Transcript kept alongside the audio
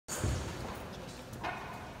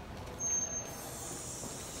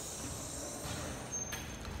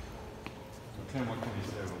Tim, what can you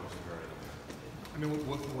say about the severity? I mean,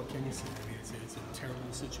 what can you say? I mean, it's a terrible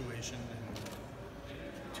situation and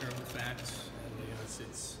terrible facts. And, you know,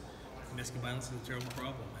 it's domestic violence is a terrible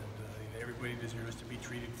problem, and everybody deserves to be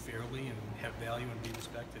treated fairly and have value and be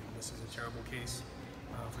respected. And this is a terrible case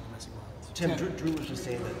for domestic violence. Tim, Drew was just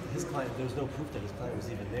saying that his client, there was no proof that his client was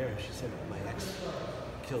even there. She said that my ex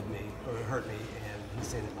killed me or hurt me, and he's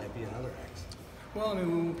saying it might be another ex. Well, I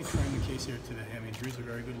mean, we won't be trying the case here today. I mean, Drew's a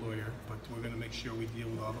very good lawyer, but we're going to make sure we deal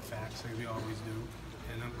with all the facts, like we always do,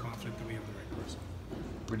 and I'm confident that we have the right person.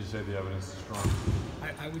 Would you say the evidence is strong?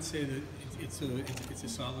 I would say that it's a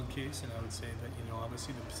solid case, and I would say that, you know,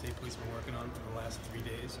 obviously the state police have been working on it for the last 3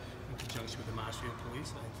 days in conjunction with the Marshfield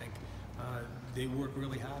police, and I think they work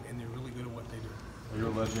really hard, and they're really good at what they do. Are you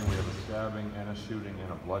alleging we have a stabbing and a shooting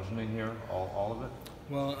and a bludgeoning here, all of it?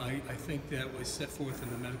 Well, I think that was set forth in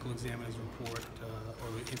the medical examiner's report,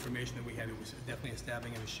 or the information that we had. It was definitely a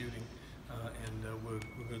stabbing and a shooting, and we're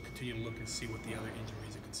going to continue to look and see what the other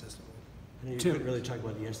injuries are consistent with. I mean, you couldn't really talk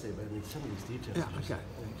about it yesterday, but I mean, some of these details are just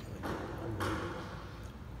unbelievable.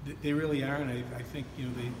 They really are, and I think, you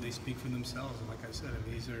know, they speak for themselves. And like I said, I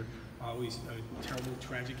mean, these are always terrible,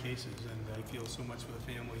 tragic cases, and I feel so much for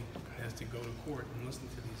the family that has to go to court and listen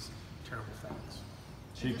to these terrible facts.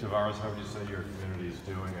 Chief Tavares, how would you say your community is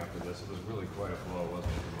doing after this? It was really quite a blow,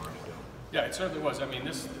 wasn't it, to Marshfield? Yeah, it certainly was. I mean,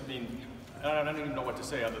 I don't even know what to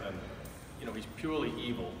say other than, you know, he's purely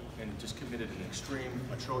evil and just committed an extreme,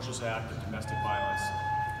 atrocious act of domestic violence.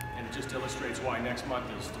 And it just illustrates why next month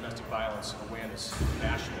is Domestic Violence Awareness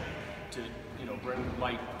National, to, you know, bring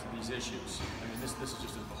light to these issues. I mean, this is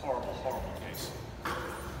just a horrible, horrible case.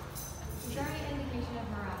 Is there any indication of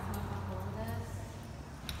harassment before this?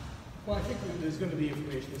 Well, I think there's going to be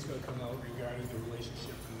information that's going to come out regarding the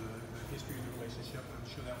relationship and the history of the relationship, and I'm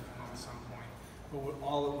sure that will come out at some point. But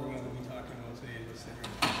all that we're going to be talking about today is sit here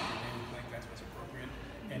and talk about it. We think that's what's appropriate.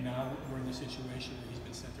 And now we're in the situation that he's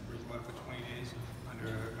been sent to Bridgewater for 20 days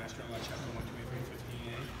under Master Law Chapter 123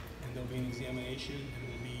 15A, and there'll be an examination, and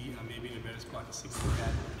we'll be maybe in a better spot to see where we're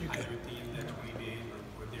at, either at the end of that 20 days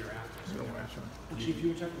or thereafter. So, Chief,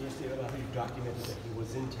 you were talking yesterday about how you documented that he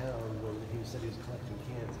was in town when he said he was collecting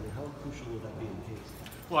cans. I mean, how crucial would that be in the case?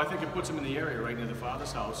 Well, I think it puts him in the area right near the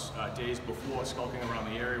father's house, days before, skulking around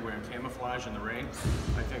the area wearing camouflage in the rain.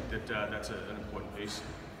 I think that that's an important piece.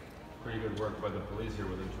 Pretty good work by the police here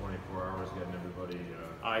within 24 hours getting everybody...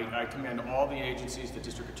 I commend all the agencies, the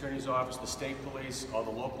district attorney's office, the state police, all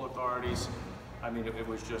the local authorities. I mean, it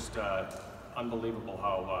was just unbelievable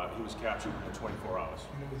how he was captured within 24 hours.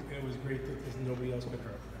 And it was great that there's nobody else but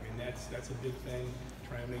her. I mean, that's a big thing,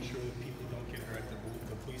 trying to make sure that people don't get hurt.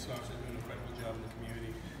 The police officers do an incredible job in the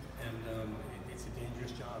community, and it's a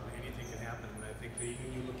dangerous job. Anything can happen. And I think that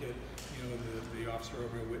when you look at, you know, the officer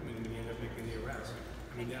over at Whitman and he ended up making the arrest,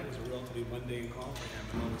 I mean, that was a relatively mundane call for him,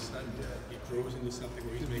 and all of a sudden he grows into something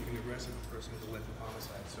where he's making an arrest of a person who's alleged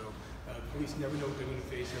homicide. So police never know what they're going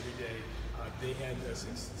to face every day. They had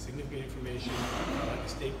significant information.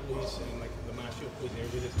 The state police and like the Marshfield police,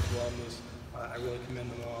 everybody that's involved in this, I really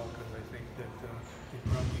commend them all, because I think that they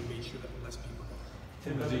probably made sure that less people go.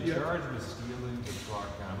 Tim, was he charged with stealing the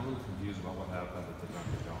truck? I'm a little confused about what happened at the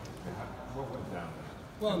Dunkin' Donuts. What went down there?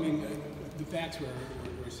 Well, I mean, the facts were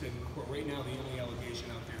said in court. Right now, the only allegation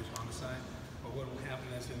out there is homicide. But what will happen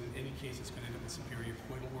is, in any case, it's going to end up in Superior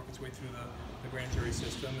Court. It'll work its way through the grand jury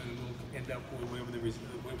system, and we'll end up with whatever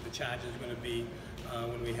the charge is going to be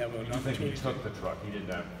when we have an opportunity. You think he took the truck? He did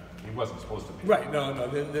not. He wasn't supposed to be. Right. No.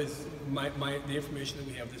 The information that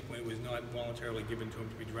we have at this point was not voluntarily given to him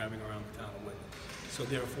to be driving around the town of Whitman. So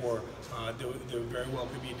therefore, there very well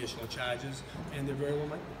could be additional charges, and there very well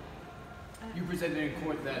might be. You presented in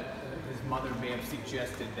court that his mother may have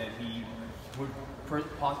suggested that he would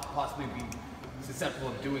possibly be susceptible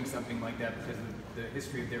of doing something like that because of the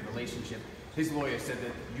history of their relationship. His lawyer said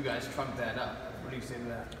that you guys trumped that up. What do you say to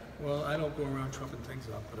that? Well, I don't go around trumping things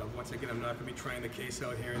up, but once again, I'm not going to be trying the case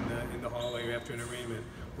out here in the hallway after an arraignment.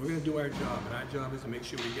 We're going to do our job, and our job is to make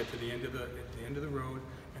sure we get to the end of the road,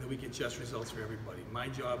 and that we get just results for everybody. My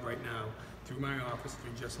job right now, through my office,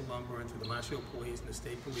 through Justice Lumber, and through the Marshfield Police and the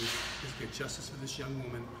state police, is to get justice for this young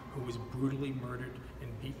woman who was brutally murdered and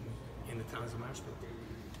beaten in the towns of Marshfield.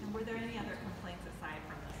 And were there any other complaints aside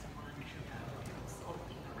from this one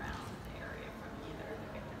skulking around the area from either the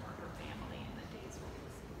victim or her family in the days when he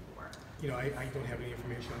was before? You know, I don't have any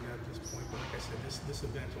information on that at this point, but like I said, this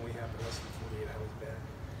event only happened less than 48 hours back.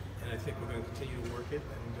 And I think we're going to continue to work it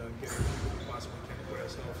and get everything we possibly can to put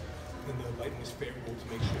ourselves in the light most favorable to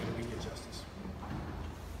make sure that we get justice.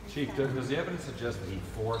 Chief, does the evidence suggest that he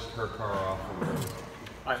forced her car off the road?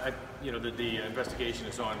 You know, the investigation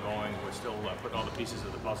is ongoing. We're still putting all the pieces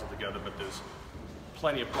of the puzzle together, but there's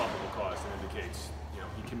plenty of probable cause that indicates, you know,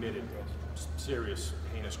 he committed serious,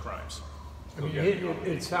 heinous crimes. I mean,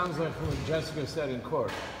 it sounds like from what Jessica said in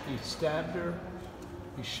court, he stabbed her,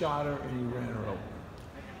 he shot her, and he ran her over.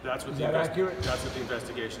 That's what Is that accurate? That's what the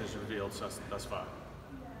investigation has revealed thus far.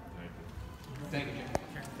 Thank you,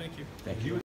 Jim. Thank you. Thank you.